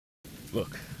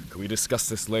Look, can we discuss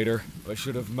this later? I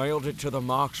should have mailed it to the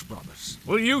Marx Brothers.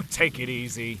 Will you take it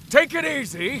easy? Take it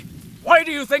easy? Why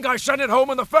do you think I sent it home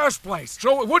in the first place?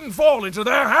 So it wouldn't fall into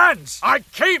their hands. I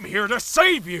came here to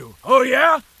save you. Oh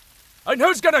yeah? And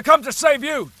who's gonna come to save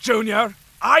you, Junior?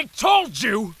 I told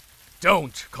you!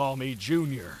 Don't call me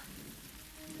Junior.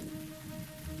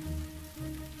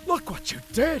 Look what you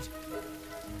did!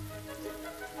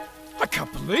 I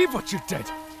can't believe what you did!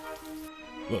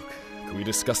 Look, can we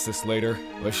discuss this later?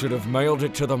 I should have mailed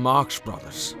it to the Marx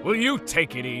Brothers. Will you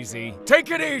take it easy?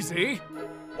 Take it easy?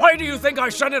 Why do you think I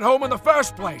sent it home in the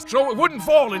first place? So it wouldn't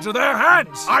fall into their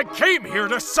hands. I came here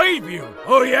to save you.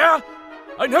 Oh yeah?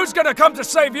 And who's gonna come to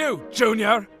save you,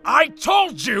 Junior? I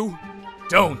told you!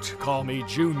 Don't call me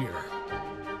Junior.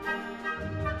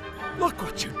 Look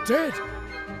what you did!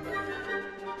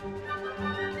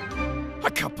 I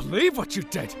can't believe what you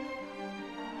did!